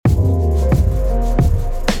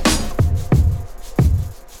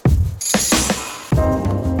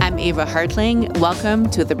Ava Hartling. Welcome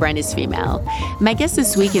to The Brand is Female. My guest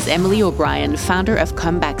this week is Emily O'Brien, founder of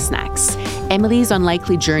Comeback Snacks. Emily's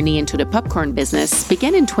unlikely journey into the popcorn business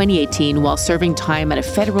began in 2018 while serving time at a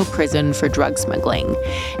federal prison for drug smuggling.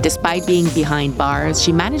 Despite being behind bars,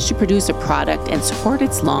 she managed to produce a product and support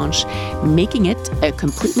its launch, making it a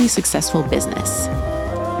completely successful business.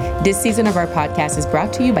 This season of our podcast is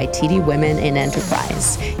brought to you by TD Women in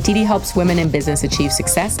Enterprise. TD helps women in business achieve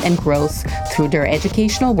success and growth through their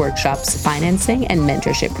educational workshops, financing, and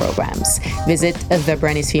mentorship programs. Visit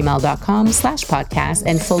thebrandisfemale.com/podcast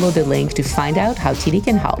and follow the link to find out how TD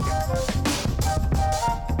can help.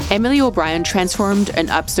 Emily O'Brien transformed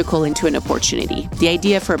an obstacle into an opportunity. The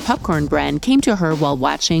idea for a popcorn brand came to her while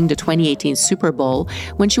watching the 2018 Super Bowl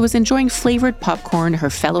when she was enjoying flavored popcorn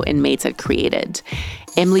her fellow inmates had created.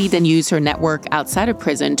 Emily then used her network outside of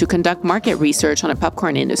prison to conduct market research on the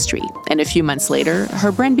popcorn industry. And a few months later,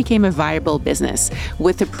 her brand became a viable business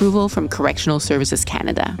with approval from Correctional Services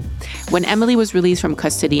Canada. When Emily was released from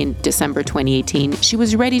custody in December 2018, she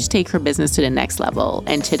was ready to take her business to the next level.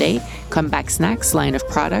 And today, Comeback Snacks line of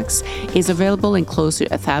products is available in close to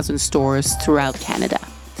 1,000 stores throughout Canada.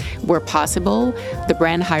 Where possible, the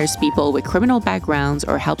brand hires people with criminal backgrounds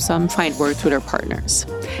or helps them find work through their partners.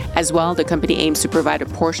 As well, the company aims to provide a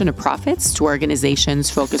portion of profits to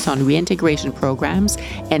organizations focused on reintegration programs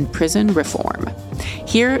and prison reform.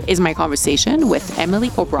 Here is my conversation with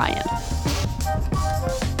Emily O'Brien.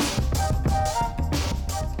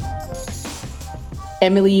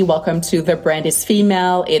 Emily, welcome to The Brand is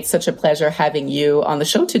Female. It's such a pleasure having you on the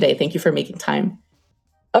show today. Thank you for making time.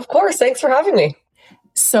 Of course. Thanks for having me.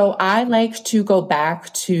 So I like to go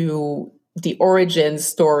back to the origin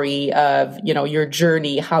story of, your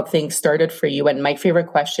journey, how things started for you. And my favorite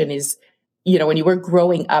question is, when you were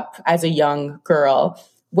growing up as a young girl,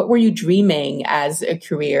 what were you dreaming as a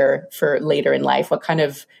career for later in life? What kind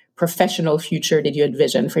of professional future did you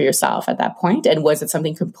envision for yourself at that point? And was it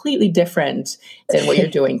something completely different than what you're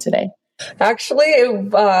doing today? Actually,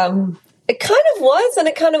 it kind of was, and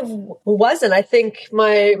it kind of wasn't. I think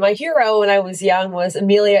my hero when I was young was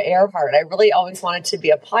Amelia Earhart. I really always wanted to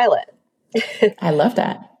be a pilot. I love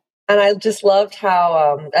that. And I just loved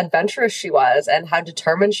how adventurous she was and how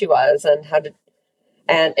determined she was and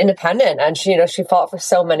and independent. And she fought for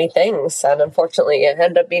so many things. And unfortunately, it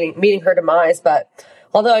ended up meeting her demise. But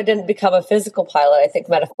although I didn't become a physical pilot, I think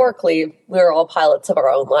metaphorically, we were all pilots of our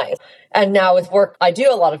own life. And now with work, I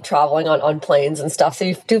do a lot of traveling on planes and stuff. So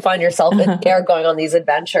you do find yourself in the air going on these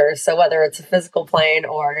adventures. So whether it's a physical plane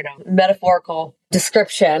or, metaphorical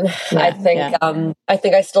description, I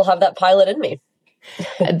think I still have that pilot in me.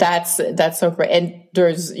 That's so great. And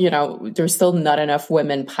there's still not enough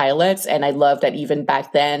women pilots. And I love that even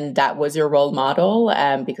back then that was your role model,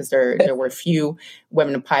 because there were few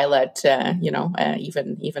women pilot,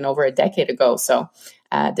 even over a decade ago. So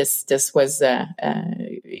this was,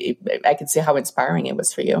 I could see how inspiring it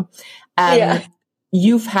was for you.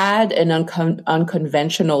 You've had an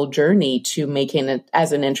unconventional journey to making it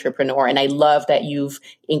as an entrepreneur. And I love that you've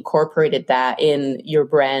incorporated that in your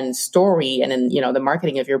brand story and in, the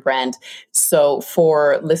marketing of your brand. So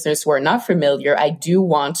for listeners who are not familiar, I do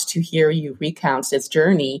want to hear you recount this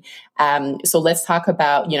journey. So let's talk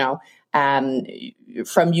about,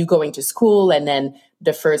 from you going to school and then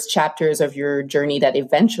the first chapters of your journey that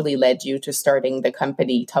eventually led you to starting the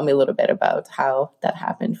company. Tell me a little bit about how that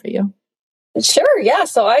happened for you. Sure. Yeah.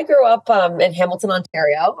 So I grew up in Hamilton,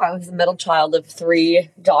 Ontario. I was the middle child of 3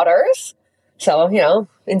 daughters. So,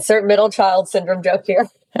 insert middle child syndrome joke here.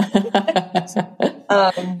 But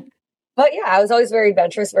yeah, I was always very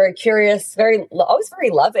adventurous, very curious, always very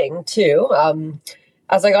loving too.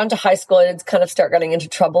 As I got into high school, I did kind of start getting into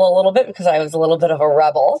trouble a little bit because I was a little bit of a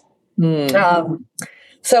rebel.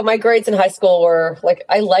 So my grades in high school were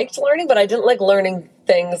I liked learning, but I didn't like learning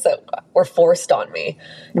things that were forced on me.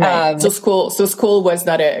 Right. So school was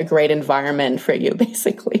not a great environment for you,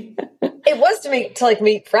 basically. It was to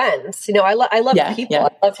meet friends. I love people. I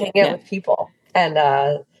love hanging out with people, and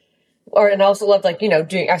I also loved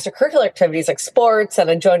doing extracurricular activities like sports,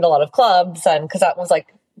 and I joined a lot of clubs, and because that was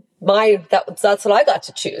that's what I got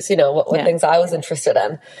to choose. What things I was interested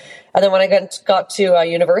in, and then when I got to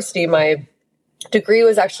university, my degree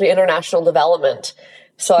was actually international development.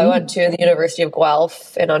 So I went to the University of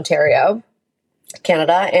Guelph in Ontario,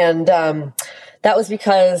 Canada. And that was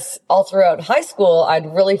because all throughout high school,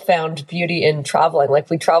 I'd really found beauty in traveling.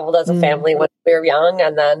 We traveled as a family when we were young.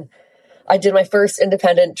 And then I did my first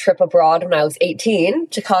independent trip abroad when I was 18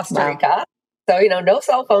 to Costa Rica. So, no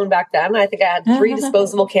cell phone back then. I think I had 3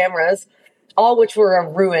 disposable cameras, all which were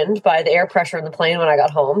ruined by the air pressure in the plane when I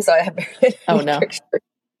got home. So I have barely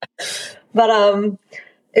pictures. But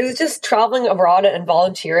it was just traveling abroad and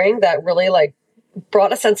volunteering that really like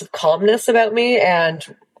brought a sense of calmness about me,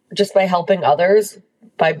 and just by helping others,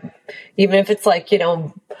 by even if it's like,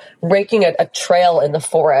 raking a trail in the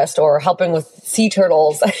forest, or helping with sea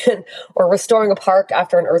turtles, or restoring a park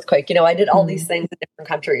after an earthquake. I did all these things in different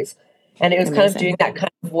countries, and it was kind of doing that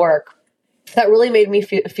kind of work that really made me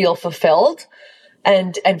feel fulfilled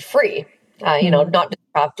and free. Not just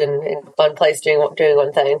trapped in one place doing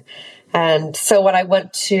one thing. And so when I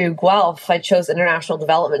went to Guelph, I chose international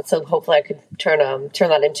development. So hopefully I could turn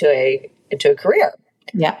that into a career.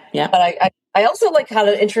 Yeah. Yeah. But I also had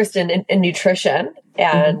an interest in nutrition,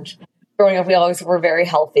 and growing up, we always were very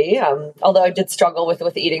healthy. Although I did struggle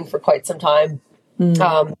with eating for quite some time.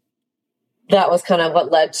 That was kind of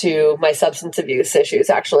what led to my substance abuse issues,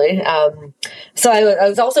 actually. So I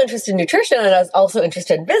was also interested in nutrition, and I was also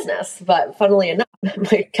interested in business. But funnily enough,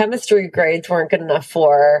 my chemistry grades weren't good enough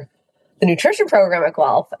for the nutrition program at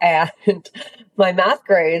Guelph, and my math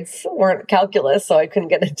grades weren't calculus, so I couldn't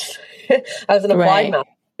get into. I was an applied math,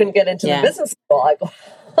 couldn't get into the business school at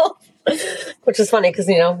Guelph, which is funny because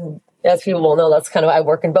as people will know, that's kind of I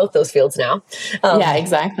work in both those fields now. Yeah,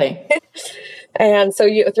 exactly. And so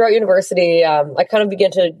throughout university, I kind of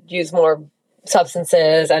began to use more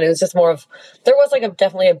substances, and it was just more of, there was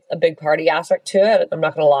definitely a big party aspect to it. I'm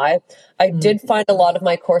not going to lie. I did find a lot of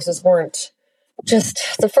my courses weren't just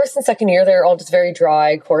the first and second year. They're all just very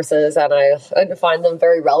dry courses, and I didn't find them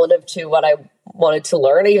very relative to what I wanted to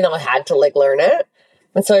learn, even though I had to learn it.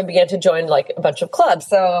 And so I began to join a bunch of clubs.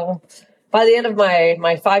 So by the end of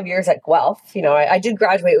my 5 years at Guelph, I did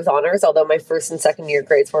graduate with honors, although my first and second year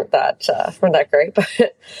grades weren't that great.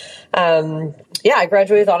 But I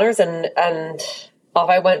graduated with honors, and off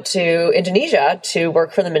I went to Indonesia to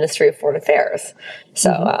work for the Ministry of Foreign Affairs.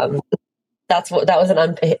 So that was an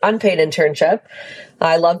unpaid internship.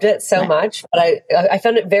 I loved it so much, but I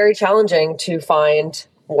found it very challenging to find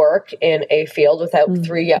work in a field without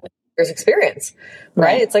 3 years experience.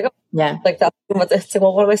 Right? It's that's it's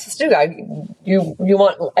well, what am I supposed to do? You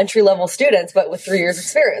want entry level students, but with 3 years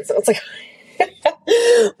experience. So it's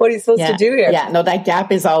what are you supposed to do here? Yeah, no, that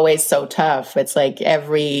gap is always so tough. It's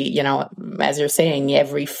every, as you're saying,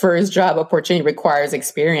 every first job opportunity requires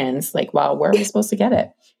experience. Wow, where are we supposed to get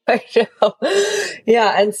it? I know.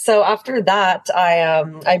 Yeah. And so after that,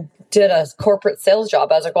 I did a corporate sales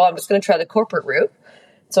job. I was like, well, I'm just going to try the corporate route.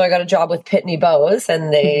 So I got a job with Pitney Bowes,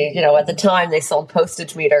 and they, at the time they sold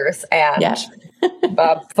postage meters and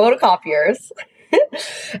photocopiers.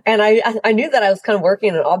 And I knew that I was kind of working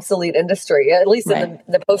in an obsolete industry, at least in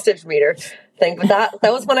the postage meter thing. But that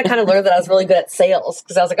was when I kind of learned that I was really good at sales,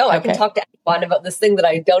 because I was like, I can talk to anyone about this thing that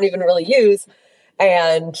I don't even really use,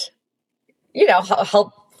 and,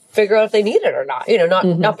 help figure out if they need it or not,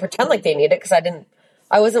 not pretend like they need it. Because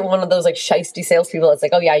I wasn't one of those shisty salespeople that's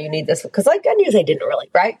oh yeah, you need this, because I knew they didn't really,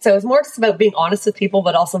 right? So it was more just about being honest with people,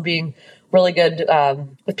 but also being really good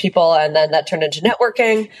with people. And then that turned into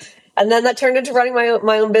networking, and then that turned into running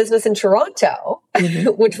my own business in Toronto,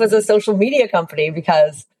 which was a social media company,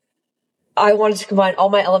 because I wanted to combine all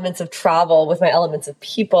my elements of travel with my elements of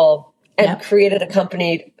people, and created a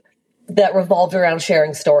company that revolved around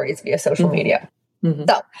sharing stories via social media. So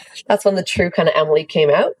that's when the true kind of Emily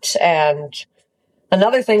came out. And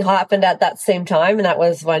another thing happened at that same time, and that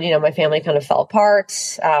was when, my family kind of fell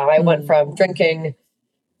apart. I went from drinking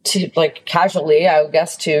to casually, I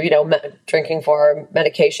guess, to, drinking for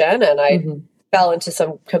medication, and I fell into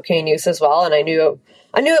some cocaine use as well. And I knew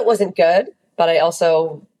it wasn't good, but I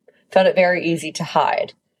also found it very easy to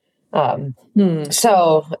hide.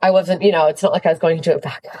 So I wasn't, it's not like I was going into a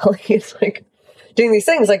back alley. It's doing these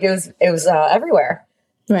things. It was everywhere.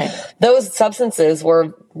 Right. Those substances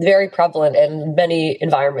were very prevalent in many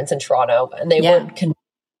environments in Toronto, and they weren't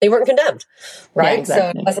condemned, right? Yeah, exactly.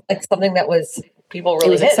 So it wasn't something that was people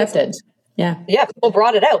really accepted. Yeah. Yeah. People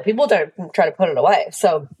brought it out. People don't try to put it away.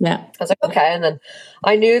 So I was like, okay. And then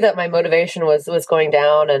I knew that my motivation was going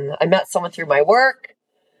down, and I met someone through my work,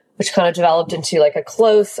 which kind of developed into a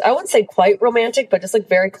close, I wouldn't say quite romantic, but just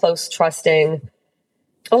very close, trusting.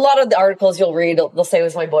 A lot of the articles you'll read, they'll say it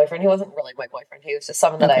was my boyfriend. He wasn't really my boyfriend. He was just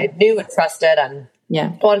someone that I knew and trusted, and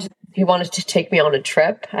he wanted to take me on a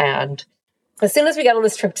trip. And as soon as we got on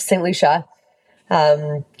this trip to St. Lucia,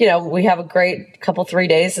 we have a great 3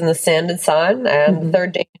 days in the sand and sun. And the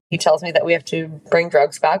third day, he tells me that we have to bring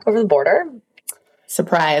drugs back over the border.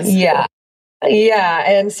 Surprise. Yeah. Yeah.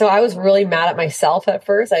 And so I was really mad at myself at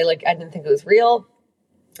first. I didn't think it was real.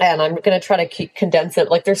 And I'm going to try to condense it.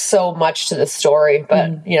 There's so much to this story,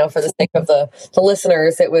 but, for the sake of the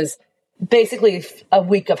listeners, it was basically a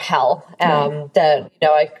week of hell. That, you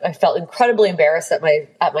know, I felt incredibly embarrassed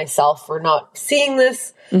at myself for not seeing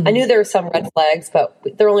this. Mm-hmm. I knew there were some red flags, but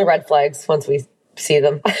they're only red flags once we see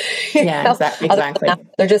them. Yeah, exactly.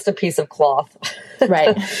 They're just a piece of cloth.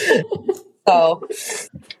 Right. So,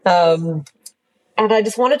 and I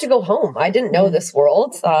just wanted to go home. I didn't know this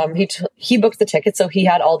world. He booked the ticket, so he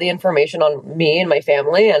had all the information on me and my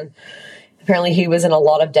family, and apparently he was in a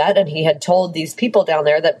lot of debt, and he had told these people down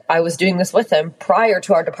there that I was doing this with him prior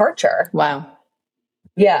to our departure. Wow.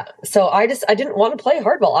 Yeah. So I didn't want to play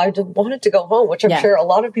hardball. I just wanted to go home, which I'm sure a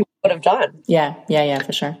lot of people would have done. Yeah,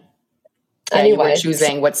 for sure. Anyway, you were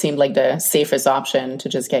choosing what seemed like the safest option to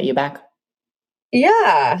just get you back.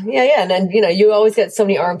 Yeah. And then, you know, you always get so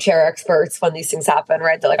many armchair experts when these things happen,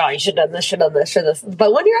 right? They're like, oh, you should have done this.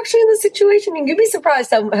 But when you're actually in the situation, you'd be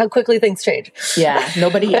surprised how quickly things change. Yeah.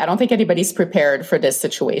 I don't think anybody's prepared for this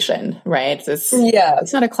situation, right? It's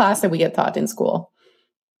not a class that we get taught in school.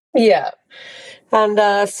 Yeah.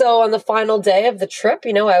 And so on the final day of the trip,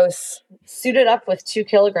 you know, I was suited up with 2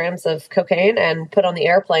 kilograms of cocaine and put on the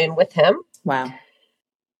airplane with him. Wow.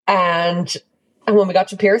 And when we got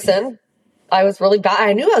to Pearson, I was really bad.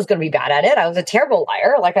 I knew I was going to be bad at it. I was a terrible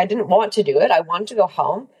liar. Like, I didn't want to do it. I wanted to go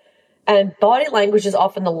home. And body language is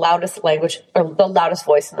often the loudest language or the loudest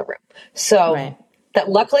voice in the room. So that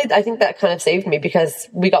luckily, I think that kind of saved me, because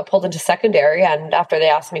we got pulled into secondary. And after they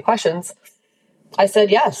asked me questions, I said,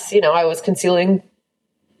 yes, you know, I was concealing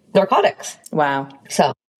narcotics. Wow.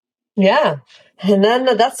 So, yeah. And then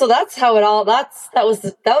that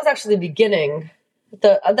was actually the beginning.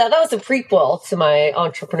 That was a prequel to my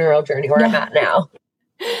entrepreneurial journey where I'm at now.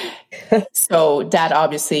 So Dad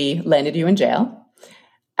obviously landed you in jail,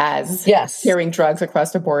 as carrying drugs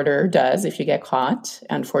across the border does if you get caught,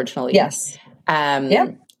 unfortunately. Yes.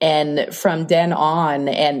 And from then on,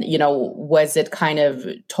 and, you know, was it kind of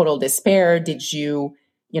total despair? Did you,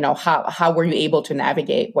 you know, how were you able to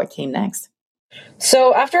navigate what came next?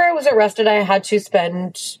 So after I was arrested, I had to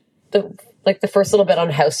spend the first little bit on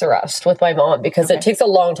house arrest with my mom, because it takes a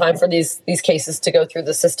long time for these cases to go through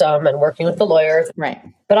the system and working with the lawyers. Right.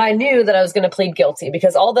 But I knew that I was going to plead guilty,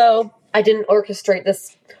 because although I didn't orchestrate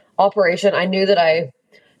this operation, I knew that I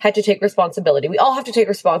had to take responsibility. We all have to take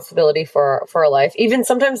responsibility for our life, even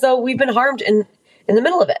sometimes though we've been harmed in the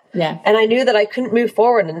middle of it. Yeah. And I knew that I couldn't move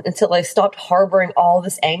forward until I stopped harboring all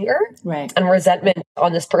this anger and resentment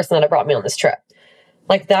on this person that brought me on this trip.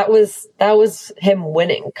 Like, that was him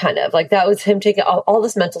winning, kind of. Like, that was him taking all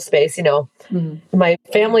this mental space, you know. Mm-hmm. My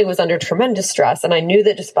family was under tremendous stress, and I knew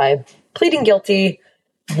that just by pleading guilty,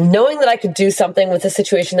 knowing that I could do something with a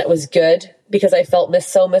situation that was good, because I felt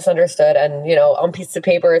so misunderstood. And, you know, on pieces of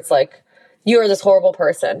paper, it's like, you are this horrible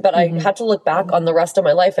person. But I had to look back on the rest of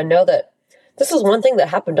my life and know that this was one thing that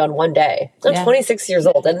happened on one day. I'm 26 years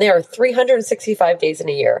old, and there are 365 days in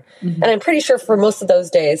a year. Mm-hmm. And I'm pretty sure for most of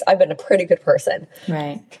those days, I've been a pretty good person.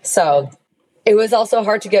 Right. So it was also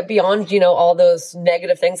hard to get beyond, you know, all those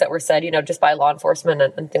negative things that were said, you know, just by law enforcement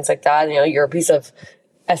and things like that. You know, you're a piece of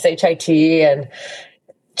SHIT, and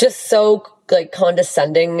just so, like,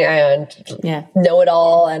 condescending and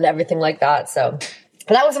know-it-all and everything like that. So...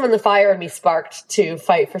 But that was when the fire in me sparked to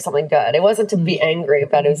fight for something good. It wasn't to be angry,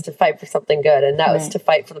 but it was to fight for something good. And that was to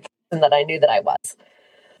fight for the person that I knew that I was.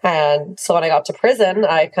 And so when I got to prison,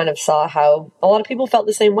 I kind of saw how a lot of people felt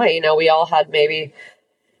the same way. You know, we all had maybe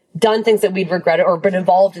done things that we'd regretted or been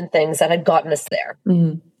involved in things that had gotten us there.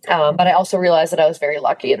 Mm-hmm. But I also realized that I was very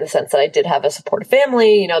lucky in the sense that I did have a supportive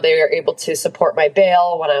family. You know, they were able to support my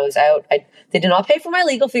bail when I was out. They did not pay for my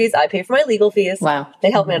legal fees. I paid for my legal fees. Wow. They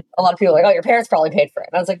helped me. A lot of people are like, oh, your parents probably paid for it.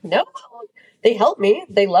 And I was like, no, they helped me.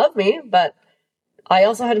 They love me. But I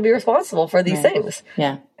also had to be responsible for these things.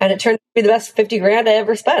 Yeah. And it turned out to be the best 50 grand I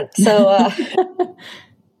ever spent. So,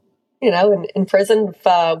 you know, in prison,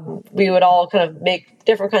 we would all kind of make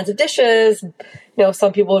different kinds of dishes. You know,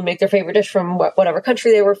 some people would make their favorite dish from whatever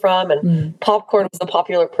country they were from. And popcorn was a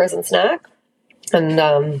popular prison snack.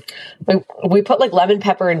 And we put like lemon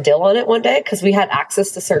pepper and dill on it one day because we had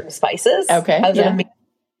access to certain spices. Okay. I was in a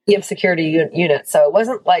medium security unit. So it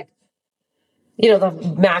wasn't like, you know,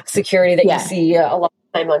 the max security that you see a lot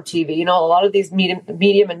of time on TV. You know, a lot of these medium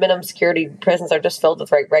and minimum security prisons are just filled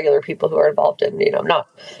with regular people who are involved in, you know, not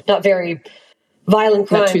very violent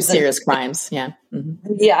crimes. Not too serious crimes. Yeah.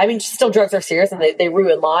 Mm-hmm. Yeah. I mean, still drugs are serious and they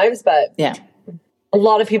ruin lives, but a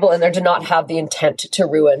lot of people in there did not have the intent to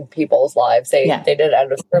ruin people's lives. They did it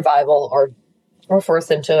out of survival or forced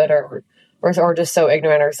into it or just so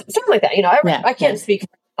ignorant or something like that. You know, I can't speak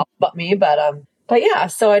about me, but yeah,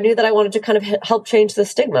 so I knew that I wanted to kind of help change the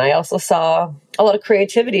stigma. I also saw a lot of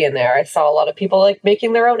creativity in there. I saw a lot of people like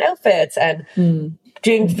making their own outfits and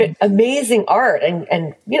doing amazing art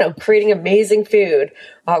and, creating amazing food,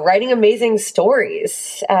 writing amazing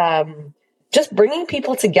stories, just bringing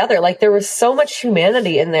people together. Like there was so much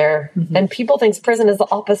humanity in there, and people think prison is the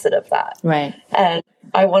opposite of that. Right. And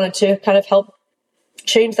I wanted to kind of help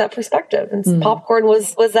change that perspective. And popcorn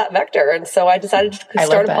was that vector. And so I decided to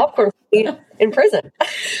start a popcorn company in prison.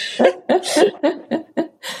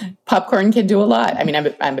 Popcorn can do a lot. I mean,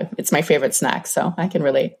 it's my favorite snack, so I can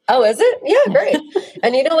relate. Oh, is it? Yeah, great.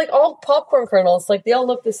 And like all popcorn kernels, like they all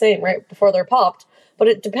look the same right before they're popped.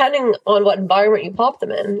 But depending on what environment you pop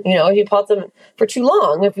them in, if you pop them for too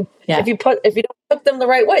long, if you don't cook them the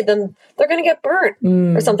right way, then they're going to get burnt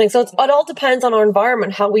or something. So it all depends on our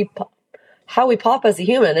environment, how we pop as a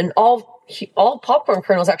human. And all popcorn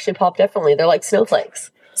kernels actually pop differently. They're like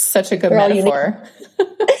snowflakes. Such a good metaphor.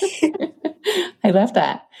 I love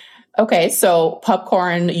that. Okay, so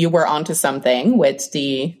popcorn, you were onto something with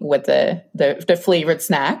the flavored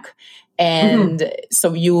snack. And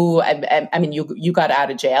so you got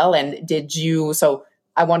out of jail, and so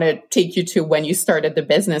I want to take you to when you started the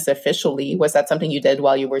business officially. Was that something you did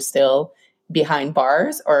while you were still behind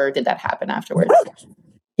bars, or did that happen afterwards?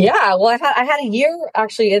 Yeah, well, I had a year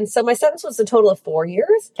actually. And so my sentence was a total of 4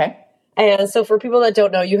 years. Okay. And so for people that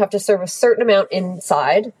don't know, you have to serve a certain amount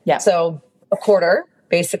inside. Yeah. So a quarter,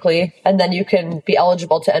 basically. And then you can be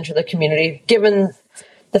eligible to enter the community, given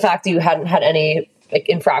the fact that you hadn't had any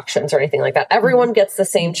infractions or anything like that. Everyone gets the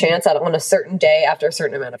same chance on a certain day after a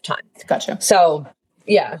certain amount of time. Gotcha. So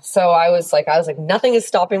yeah. So I was like, nothing is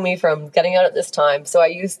stopping me from getting out at this time. So I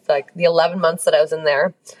used the 11 months that I was in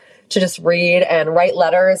there to just read and write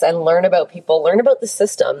letters and learn about people, learn about the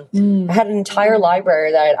system. I had an entire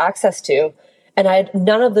library that I had access to, and I had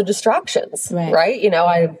none of the distractions, right?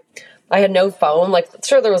 I had no phone.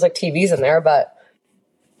 Sure, there was TVs in there, but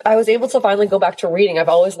I was able to finally go back to reading. I've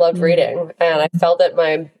always loved reading, and I felt that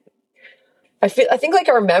I think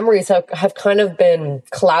our memories have kind of been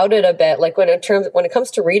clouded a bit. When it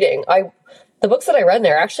comes to reading, the books that I read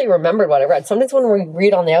there, I actually remembered what I read. Sometimes when we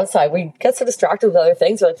read on the outside, we get so distracted with other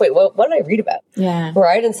things. We're like, wait, what did I read about? Yeah.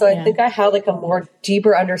 Right. And so I think I had a more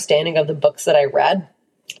deeper understanding of the books that I read,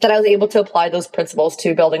 that I was able to apply those principles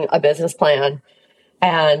to building a business plan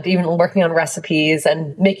and even working on recipes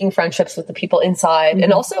and making friendships with the people inside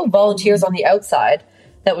and also volunteers on the outside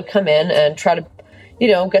that would come in and try to,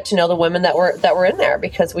 get to know the women that were in there,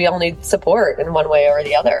 because we all need support in one way or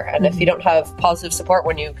the other. And if you don't have positive support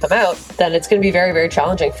when you come out, then it's going to be very, very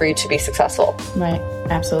challenging for you to be successful. Right.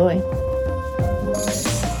 Absolutely.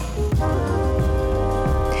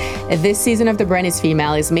 This season of The Brand is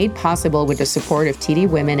Female is made possible with the support of TD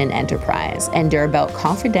Women in Enterprise, and they're about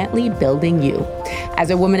confidently building you. As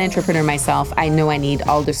a woman entrepreneur myself, I know I need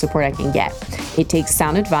all the support I can get. It takes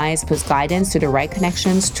sound advice plus guidance to the right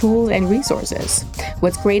connections, tools, and resources.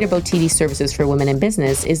 What's great about TD Services for Women in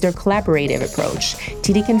Business is their collaborative approach.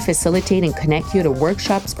 TD can facilitate and connect you to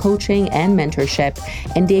workshops, coaching, and mentorship,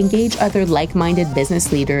 and they engage other like-minded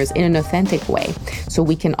business leaders in an authentic way, so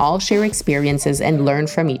we can all share experiences and learn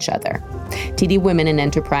from each other. TD Women in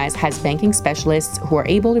Enterprise has banking specialists who are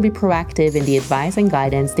able to be proactive in the advice and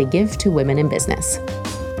guidance they give to women in business.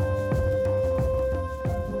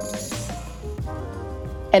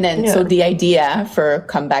 And then, so the idea for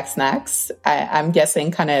Comeback Snacks, I'm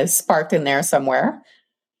guessing kind of sparked in there somewhere.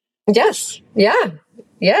 Yes. Yeah.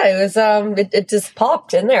 Yeah. It was, it just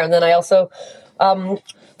popped in there. And then I also,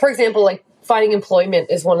 for example, finding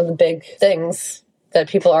employment is one of the big things that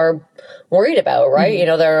people are worried about, right?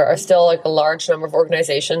 There are still a large number of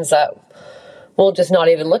organizations that will just not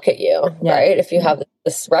even look at you, right? If you have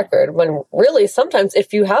this record, when really sometimes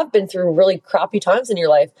if you have been through really crappy times in your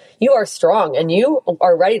life, you are strong and you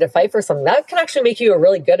are ready to fight for something. That can actually make you a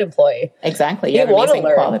really good employee. Exactly. You have amazing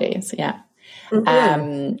qualities. Yeah.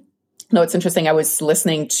 No, it's interesting. I was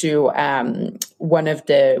listening to one of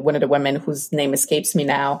the women whose name escapes me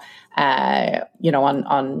now,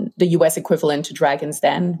 on the US equivalent to Dragon's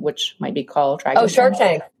Den, which might be called Dragon's Shark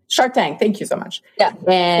Tank. Shark Tank. Thank you so much. Yeah.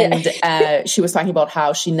 And she was talking about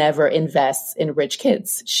how she never invests in rich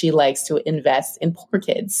kids. She likes to invest in poor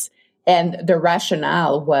kids. And the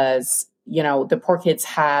rationale was, the poor kids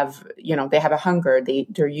have, they have a hunger.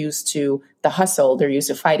 They're used to the hustle. They're used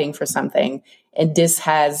to fighting for something. And this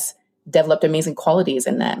has developed amazing qualities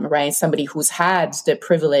in them, right? Somebody who's had the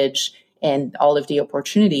privilege and all of the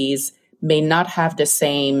opportunities may not have the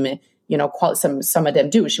same, some of them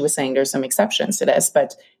do. She was saying there's some exceptions to this,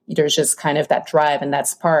 but there's just kind of that drive and that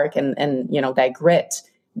spark and that grit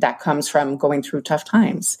that comes from going through tough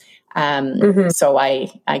times. So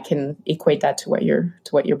I can equate that to what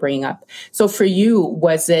you're bringing up. So for you,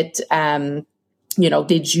 was it,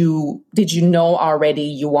 did you know already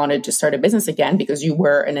you wanted to start a business again because you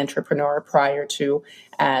were an entrepreneur prior to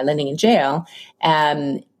landing in jail?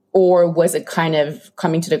 Or was it kind of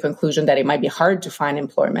coming to the conclusion that it might be hard to find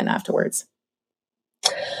employment afterwards?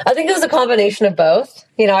 I think it was a combination of both.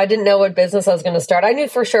 I didn't know what business I was going to start. I knew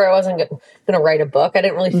for sure I wasn't going to write a book. I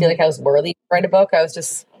didn't really feel like I was worthy to write a book. I was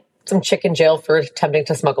just some chick in jail for attempting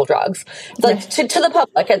to smuggle drugs, like to the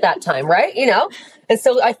public at that time, right? And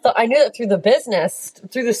so I knew that through the business,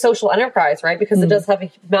 through the social enterprise, right? Because it does have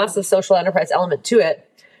a massive social enterprise element to it,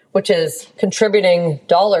 which is contributing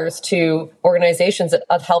dollars to organizations that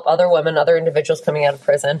help other women, other individuals coming out of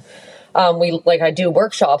prison. I do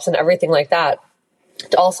workshops and everything like that,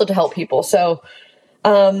 to help people. So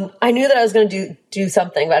I knew that I was going to do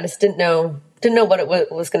something, but I just didn't know what it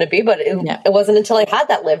was going to be. But it wasn't until I had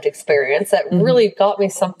that lived experience that really got me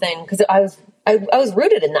something, because I was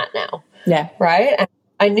rooted in that now. Yeah. Right. And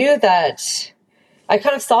I knew that I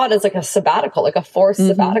kind of saw it as like a sabbatical, like a forced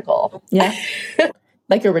sabbatical. Yeah.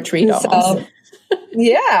 Like a retreat almost.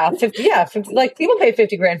 Yeah. 50, like people pay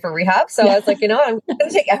 $50,000 for rehab. So I was like, I'm going to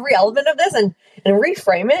take every element of this and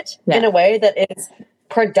reframe it in a way that is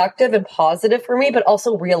productive and positive for me, but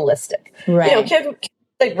also realistic. Right. Can't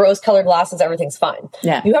like rose-colored glasses, everything's fine.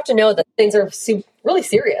 Yeah. You have to know that things are really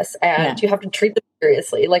serious, and you have to treat them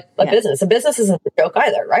seriously, like a business. A business isn't a joke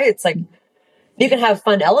either, right? It's like you can have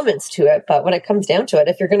fun elements to it, but when it comes down to it,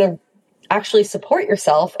 if you're going to actually support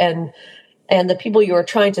yourself and the people you are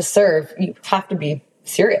trying to serve, you have to be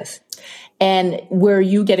serious. And were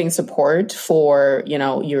you getting support for,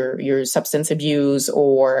 your substance abuse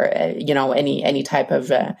or, any type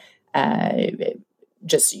of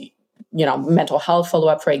just, mental health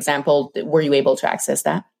follow-up, for example? Were you able to access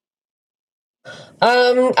that?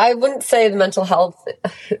 I wouldn't say the mental health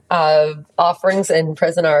offerings in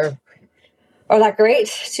prison are that great,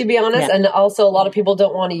 to be honest. Yeah. And also a lot of people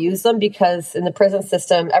don't want to use them because in the prison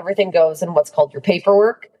system, everything goes in what's called your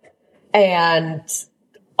paperwork. And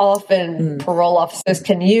often parole officers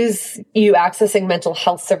can use you accessing mental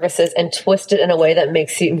health services and twist it in a way that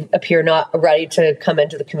makes you appear not ready to come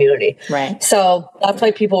into the community. Right. So that's why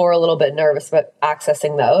people were a little bit nervous about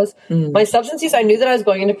accessing those. My substance use, I knew that I was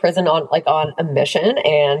going into prison on a mission,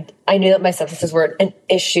 and I knew that my substances were an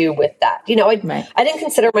issue with that. I didn't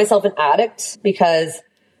consider myself an addict because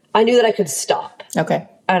I knew that I could stop. Okay.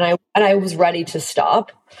 And I was ready to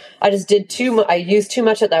stop. I just did I used too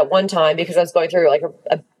much at that one time because I was going through like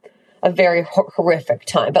a very horrific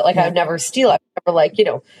time. But I would never steal. I would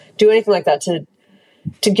never do anything like that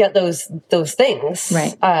to get those things.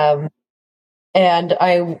 Right. And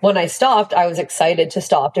when I stopped, I was excited to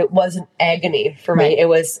stop. It wasn't agony for me. It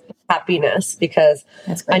was happiness because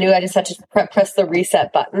I knew I just had to press the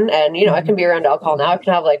reset button. And I can be around alcohol now. I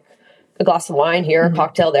can have a glass of wine here, a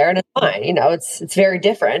cocktail there, and it's fine. It's very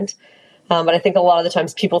different. But I think a lot of the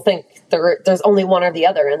times people think there's only one or the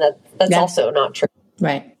other, and that's also not true.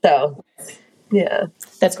 Right. So, yeah.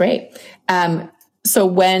 That's great. So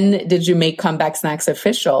when did you make Comeback Snacks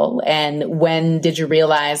official? And when did you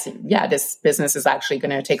realize, this business is actually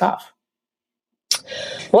going to take off?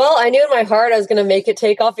 Well, I knew in my heart I was going to make it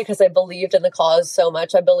take off because I believed in the cause so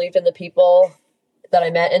much. I believed in the people that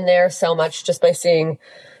I met in there so much just by seeing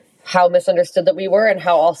how misunderstood that we were and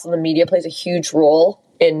how also the media plays a huge role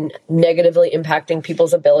in negatively impacting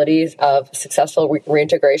people's abilities of successful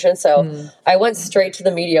reintegration. So I went straight to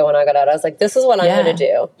the media when I got out. I was like, this is what I'm going to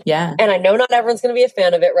do. Yeah. And I know not everyone's going to be a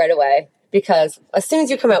fan of it right away because as soon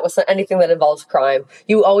as you come out with anything that involves crime,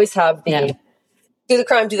 you always have the do the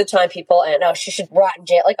crime, do the time people, and she should rot in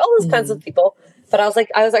jail, like all those kinds of people. But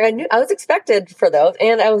I knew I was expected for those,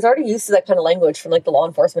 and I was already used to that kind of language from the law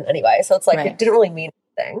enforcement anyway. So it's it didn't really mean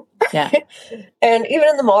anything. Yeah. And even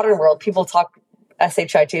in the modern world, people talk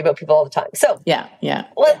SHIT about people all the time. So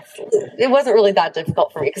it wasn't really that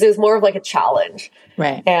difficult for me because it was more of a challenge.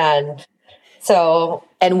 Right. And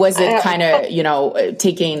was it kind of,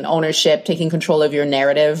 taking ownership, taking control of your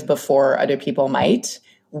narrative before other people might?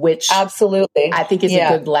 Which absolutely I think is a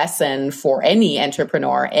good lesson for any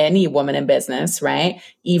entrepreneur, any woman in business, right?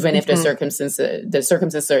 Even if the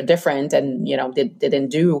circumstances are different and, didn't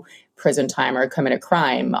do prison time or commit a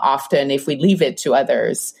crime. Often if we leave it to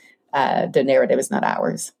others, the narrative is not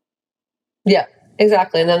ours. Yeah,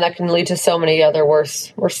 exactly. And then that can lead to so many other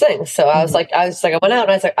worse things. So I was like, I went out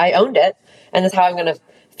and I was like, I owned it, and this is how I'm going to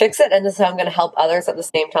fix it. And this is how I'm going to help others at the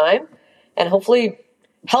same time. And hopefully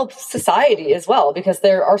help society as well, because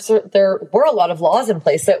there were a lot of laws in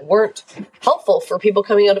place that weren't helpful for people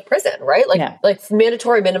coming out of prison, right? Like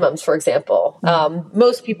mandatory minimums, for example.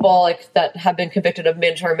 Most people that have been convicted of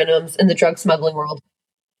mandatory minimums in the drug smuggling world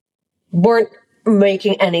weren't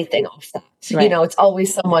making anything off that. Right. You know, it's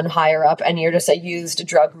always someone higher up, and you're just a used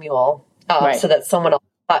drug mule, so that someone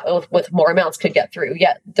else with more amounts could get through.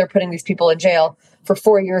 Yet they're putting these people in jail for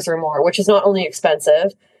 4 years or more, which is not only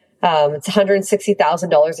expensive. It's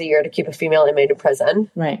 $160,000 a year to keep a female inmate in prison.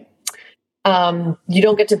 Right. You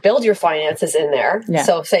don't get to build your finances in there. Yeah.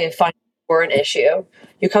 So say if finance were an issue,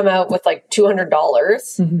 you come out with like $200.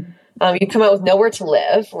 Mm-hmm. You come out with nowhere to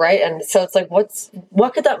live, right? And so it's like,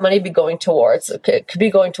 what could that money be going towards? It could be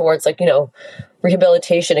going towards, like, you know,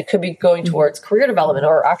 rehabilitation. It could be going towards career development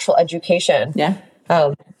or actual education. Yeah.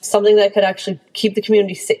 Something that could actually keep the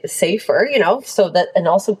community safer, you know, so that, and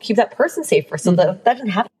also keep that person safer, so that doesn't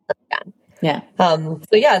happen again. Yeah. So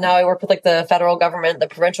yeah, now I work with like the federal government, the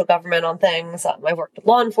provincial government on things. I worked with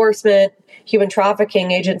law enforcement, human trafficking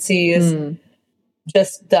agencies. And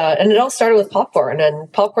it all started with Popcorn, and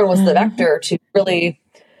Popcorn was the vector to really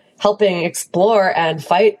helping explore and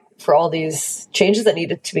fight for all these changes that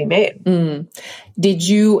needed to be made. Did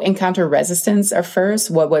you encounter resistance at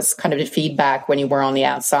first? What was kind of the feedback when you were on the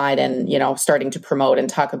outside and, you know, starting to promote and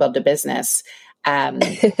talk about the business? Or,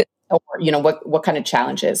 you know, what kind of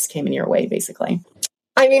challenges came in your way, basically?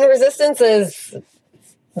 I mean, resistance is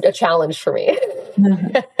a challenge for me.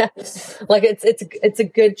 Like it's a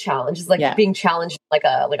good challenge. It's like being challenged, like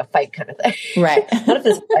a fight kind of thing. Right. Not a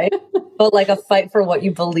physical fight, but like a fight for what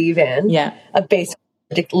you believe in. Yeah. Based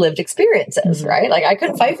on lived experiences, right? Like I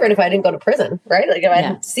couldn't fight for it if I didn't go to prison, right? Like if I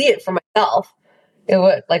didn't see it for myself, it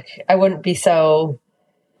would, like, I wouldn't be so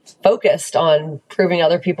focused on proving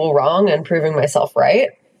other people wrong and proving myself right.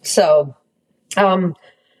 So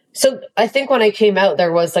I think when I came out,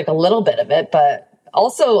 there was like a little bit of it, but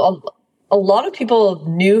also a lot of people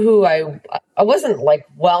knew who I wasn't like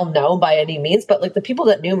well known by any means, but like the people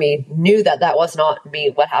that knew me knew that was not me,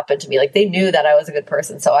 what happened to me. Like they knew that I was a good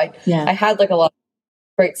person. So I had like a lot of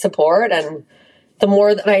great support. And the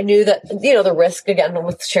more that I knew that, you know, the risk again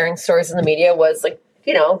with sharing stories in the media was like,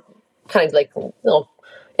 you know, kind of like, you know,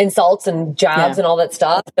 insults and jabs and all that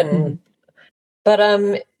stuff. And,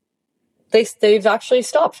 but, they've actually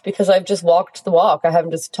stopped because I've just walked the walk. I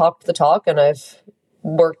haven't just talked the talk, and I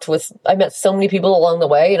met so many people along the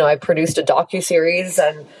way. You know, I produced a docuseries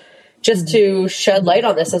and just to shed light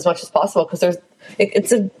on this as much as possible, because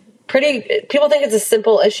it's a pretty, people think it's a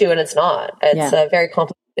simple issue, and it's not. It's a very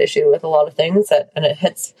complicated issue with a lot of things and it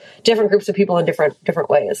hits different groups of people in different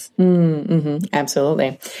ways.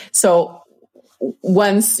 Absolutely. So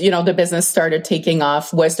once, you know, the business started taking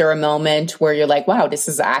off, was there a moment where you're like, wow, this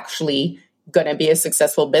is actually going to be a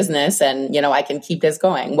successful business and, you know, I can keep this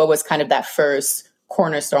going? What was kind of that first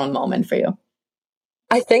cornerstone moment for you?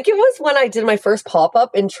 I think it was when I did my first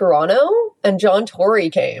pop-up in Toronto and John Tory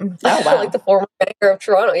came. Oh, wow. Like the former mayor of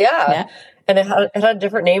Toronto. Yeah. And it had a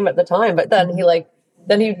different name at the time, but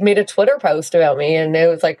then he made a Twitter post about me, and it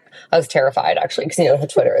was like, I was terrified actually, because you know how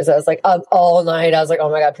Twitter is. I was like up all night. I was like, oh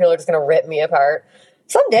my God, people are just going to rip me apart.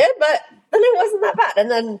 Some did, but then it wasn't that bad. And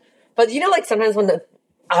then, but you know, like sometimes when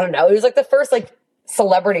I don't know, it was like the first like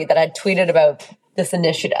celebrity that had tweeted about this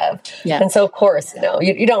initiative. Yeah. And so of course, you know,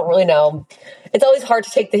 you don't really know. It's always hard to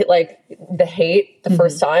take the hate the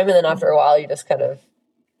first time. And then after a while, you just kind of,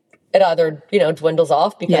 it either, you know, dwindles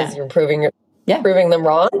off because you're proving them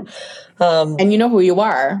wrong. And you know who you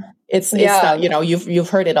are. It's not, you know, you've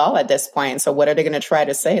heard it all at this point. So what are they going to try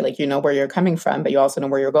to say? Like, you know where you're coming from, but you also know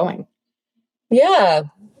where you're going. Yeah.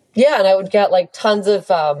 Yeah. And I would get like tons of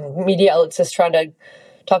media outlets just trying to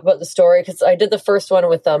talk about the story, because I did the first one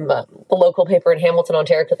with the local paper in Hamilton,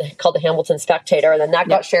 Ontario, called the Hamilton Spectator. And then that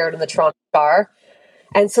got shared in the Toronto Star.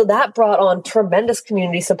 And so that brought on tremendous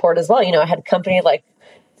community support as well. You know, I had a company like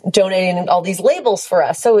donating all these labels for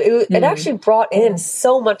us. So it actually brought in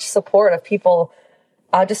so much support of people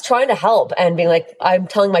just trying to help and being like, I'm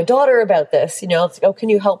telling my daughter about this, you know, it's like, oh, can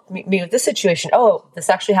you help me with this situation? Oh, this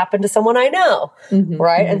actually happened to someone I know.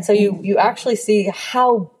 Right. And so you actually see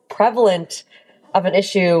how prevalent of an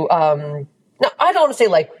issue. Now, I don't want to say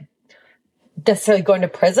like necessarily going to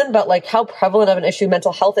prison, but like how prevalent of an issue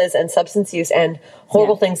mental health is and substance use and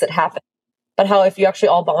horrible things that happen. But how if you actually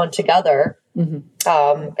all bond together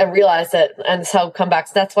and realize that, and so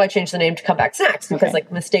comebacks, that's why I changed the name to Comeback Snacks, because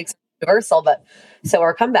like mistakes are universal, but so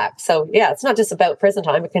are comebacks. So yeah, it's not just about prison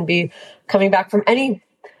time. It can be coming back from any,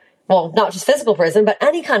 well, not just physical prison, but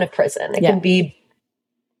any kind of prison. It can be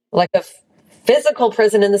like a physical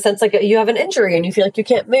prison in the sense like you have an injury and you feel like you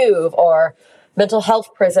can't move, or mental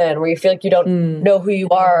health prison where you feel like you don't know who you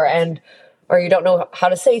are or you don't know how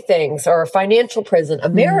to say things, or a financial prison, a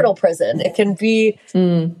marital prison. It can be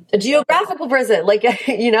a geographical prison. Like,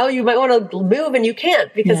 you know, you might want to move and you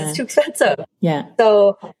can't because it's too expensive. Yeah.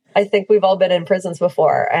 So I think we've all been in prisons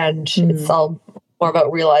before, and it's all more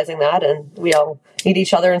about realizing that, and we all need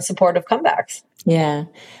each other in support of comebacks. Yeah.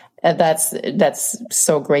 That's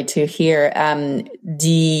so great to hear. I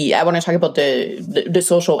want to talk about the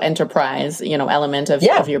social enterprise, element of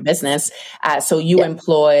your business. So you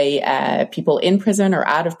employ people in prison or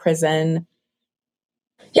out of prison.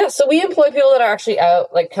 Yeah, so we employ people that are actually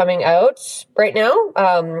out, like coming out right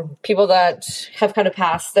now. People that have kind of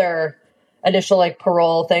passed their initial like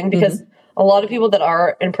parole thing, because a lot of people that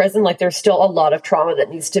are in prison, like there's still a lot of trauma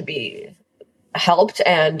that needs to be helped,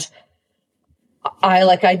 and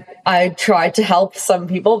I tried to help some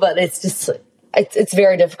people, but it's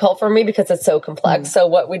very difficult for me because it's so complex. So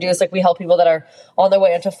what we do is like we help people that are on their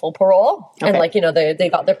way into full parole, and like they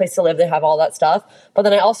got their place to live, they have all that stuff. But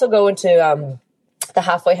then I also go into the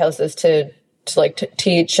halfway houses to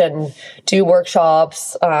teach and do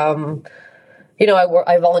workshops. I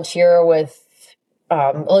volunteer with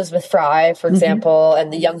Elizabeth Fry, for example,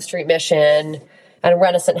 and the Young Street Mission and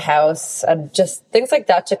Renaissance House, and just things like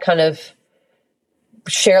that to kind of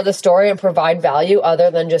share the story and provide value other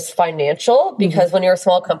than just financial, because when you're a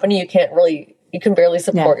small company, you can barely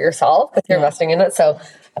support yourself because you're investing in it. So,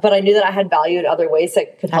 but I knew that I had value in other ways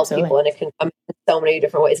that could help people, and it can come in so many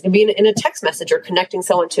different ways. It can be in a text message or connecting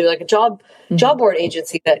someone to like a job board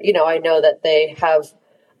agency that, I know that they have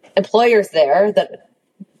employers there that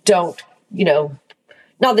don't,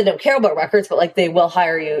 not they don't care about records, but like they will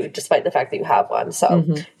hire you despite the fact that you have one.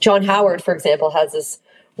 So John Howard, for example, has this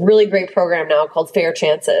really great program now called Fair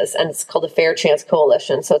Chances, and it's called the Fair Chance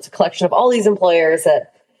Coalition. So it's a collection of all these employers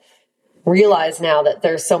that realize now that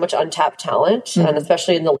there's so much untapped talent, and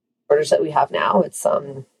especially in the shortage that we have now, it's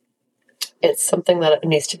something that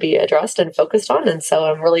needs to be addressed and focused on. And so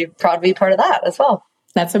I'm really proud to be part of that as well.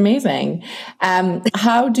 That's amazing.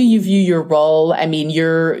 How do you view your role? I mean,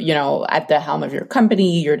 you're, at the helm of your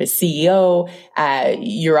company, you're the CEO,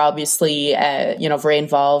 you're obviously, very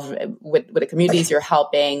involved with the communities you're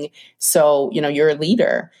helping. So, you're a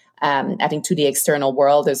leader. I think to the external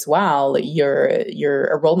world as well, you're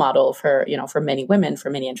a role model for many women, for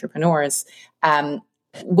many entrepreneurs.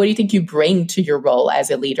 What do you think you bring to your role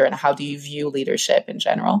as a leader, and how do you view leadership in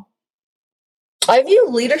general? I view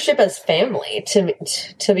leadership as family,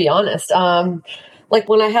 to be honest. Like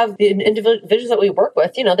when I have the individuals that we work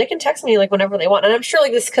with, they can text me like whenever they want. And I'm sure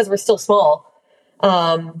like this because we're still small.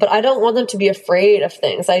 But I don't want them to be afraid of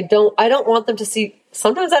things. I don't want them to see,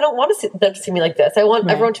 sometimes I don't want them to see me like this. I want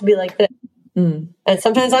everyone to be like this. And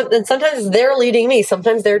sometimes they're leading me.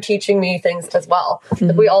 Sometimes they're teaching me things as well.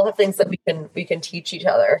 Like we all have things that we can teach each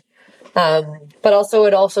other. But also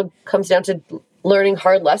it also comes down to learning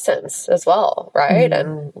hard lessons as well, right?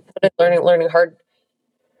 And learning hard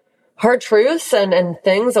truths and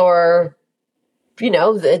things, or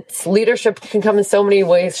it's leadership can come in so many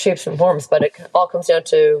ways, shapes, and forms, but it all comes down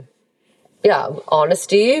to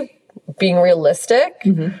honesty, being realistic,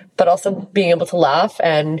 but also being able to laugh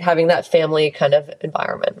and having that family kind of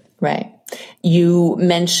environment. Right. You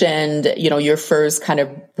mentioned, your first kind of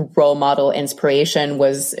role model inspiration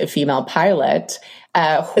was a female pilot.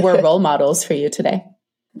 Who are role models for you today?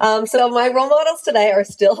 So my role models today are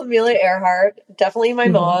still Amelia Earhart, definitely my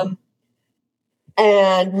mom,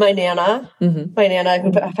 and my Nana, who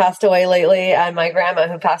passed away lately, and my grandma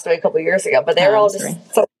who passed away a couple of years ago. But they were all just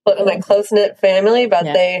my close-knit family, but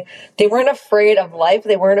they weren't afraid of life.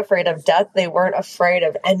 They weren't afraid of death. They weren't afraid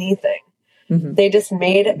of anything. They just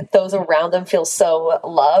made those around them feel so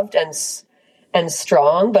loved and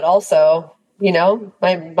strong, but also,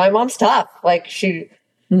 my mom's tough. Like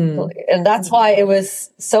and that's why it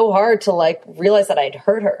was so hard to like realize that I'd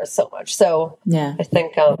hurt her so much. So I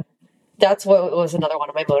think that's what was another one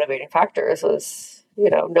of my motivating factors was,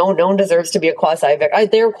 no one deserves to be a quasi-victim.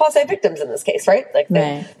 They were quasi-victims in this case, right? Like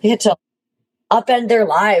they had to upend their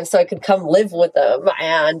lives so I could come live with them,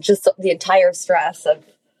 and just the entire stress of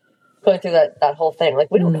going through that whole thing. Like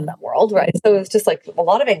we don't know that world, right? So it was just like a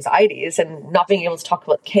lot of anxieties and not being able to talk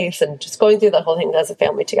about the case, and just going through that whole thing as a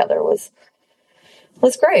family together was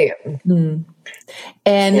great.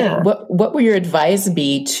 And what would your advice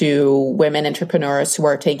be to women entrepreneurs who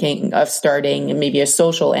are thinking of starting maybe a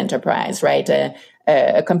social enterprise, right?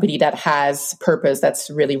 A company that has purpose, that's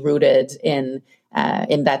really rooted in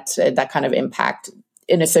that kind of impact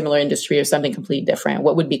in a similar industry or something completely different.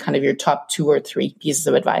 What would be kind of your top 2 or 3 pieces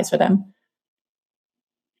of advice for them?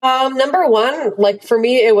 Number one, like for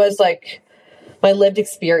me, it was like my lived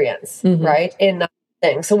experience, right? In that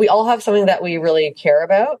thing. So we all have something that we really care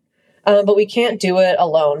about, but we can't do it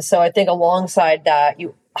alone. So I think alongside that,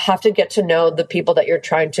 you have to get to know the people that you're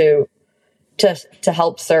trying to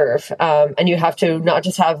help serve. And you have to not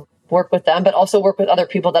just have work with them, but also work with other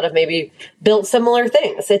people that have maybe built similar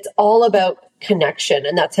things. It's all about connection,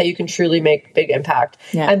 and that's how you can truly make big impact.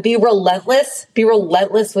 And be relentless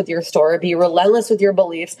with your story, be relentless with your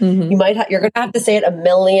beliefs. You're going to have to say it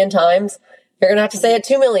 1,000,000 times. You're going to have to say it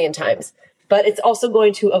 2,000,000 times, but it's also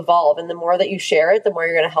going to evolve. And the more that you share it, the more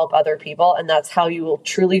you're going to help other people. And that's how you will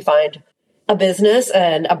truly find a business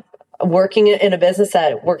and working in a business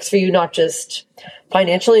that works for you, not just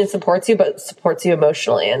financially and supports you, but supports you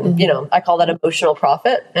emotionally. And, I call that emotional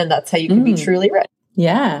profit. And that's how you can be truly rich.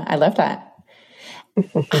 Yeah, I love that.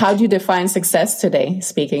 How do you define success today?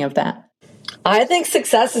 Speaking of that, I think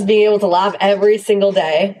success is being able to laugh every single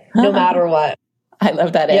day, no matter what. I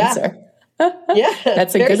love that answer. Yeah.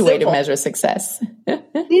 That's a good way to measure success.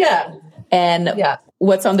 And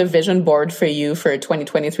what's on the vision board for you for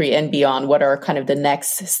 2023 and beyond? What are kind of the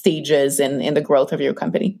next stages in the growth of your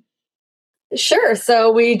company? Sure.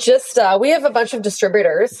 So we just, we have a bunch of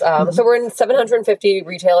distributors. So we're in 750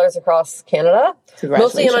 retailers across Canada,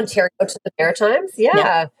 mostly in Ontario to the Maritimes.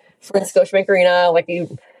 Yeah. We're in Scotiabank Arena, we're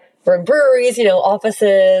in breweries,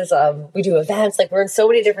 offices, we do events, we're in so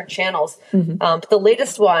many different channels. But the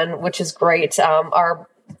latest one, which is great, our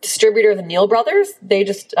distributor, the Neal Brothers, they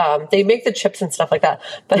just, they make the chips and stuff like that.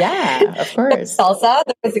 But of course. Salsa,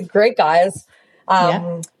 they're great guys.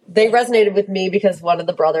 They resonated with me because one of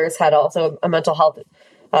the brothers had also a mental health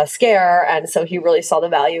scare. And so he really saw the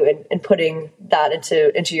value in putting that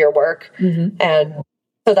into your work. And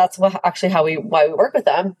so that's why we work with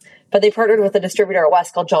them. But they partnered with a distributor out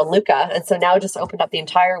west called John Luca. And so now just opened up the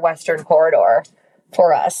entire Western corridor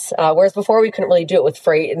for us. Whereas before we couldn't really do it with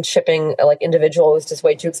freight and shipping individual. It was just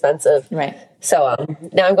way too expensive. Right. So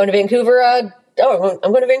now I'm going to Vancouver. I'm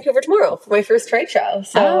going to Vancouver tomorrow for my first trade show.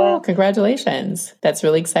 So, congratulations. That's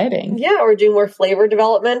really exciting. Yeah, we're doing more flavor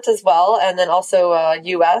development as well. And then also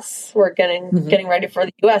US, we're getting ready for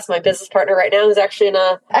the US. My business partner right now is actually in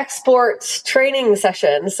a export training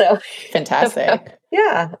session. So fantastic.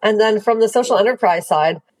 Yeah. And then from the social enterprise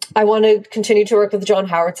side, I want to continue to work with the John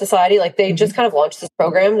Howard Society. They just kind of launched this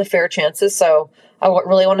program, the Fair Chances. So I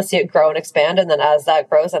really want to see it grow and expand. And then as that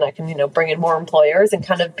grows, then I can, bring in more employers and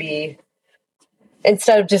kind of be,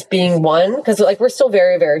 instead of just being one, because we're still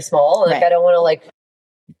very, very small. And I don't want to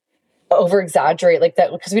over exaggerate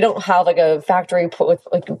that, because we don't have a factory with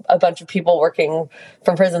a bunch of people working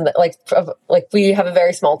from prison that we have a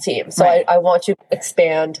very small team. So I want to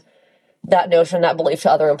expand that notion, that belief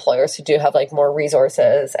to other employers who do have more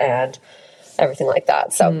resources and everything like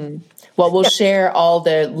that. So, well, we'll share all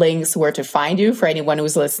the links where to find you for anyone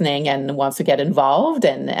who's listening and wants to get involved,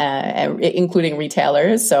 and including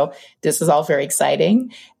retailers. So this is all very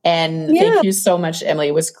exciting. And thank you so much, Emily.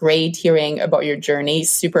 It was great hearing about your journey.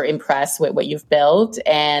 Super impressed with what you've built,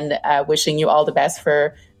 and wishing you all the best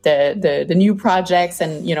for the new projects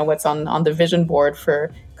and what's on the vision board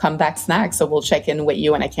for Comeback Snacks. So we'll check in with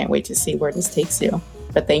you, and I can't wait to see where this takes you.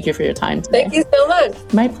 But thank you for your time today. Thank you so much.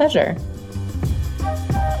 My pleasure.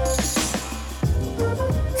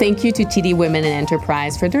 Thank you to TD Women in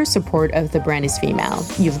Enterprise for their support of The Brand is Female.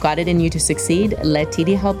 You've got it in you to succeed. Let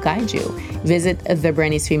TD help guide you. Visit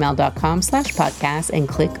thebrandisfemale.com/podcast and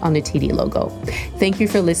click on the TD logo. Thank you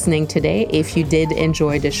for listening today. If you did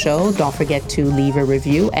enjoy the show, don't forget to leave a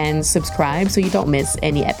review and subscribe so you don't miss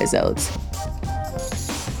any episodes.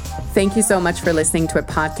 Thank you so much for listening to a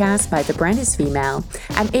podcast by The Brand is Female.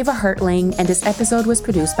 I'm Ava Hartling, and this episode was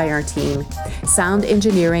produced by our team. Sound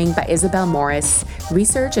engineering by Isabel Morris.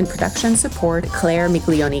 Research and production support, Claire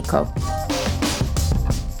Miglionico.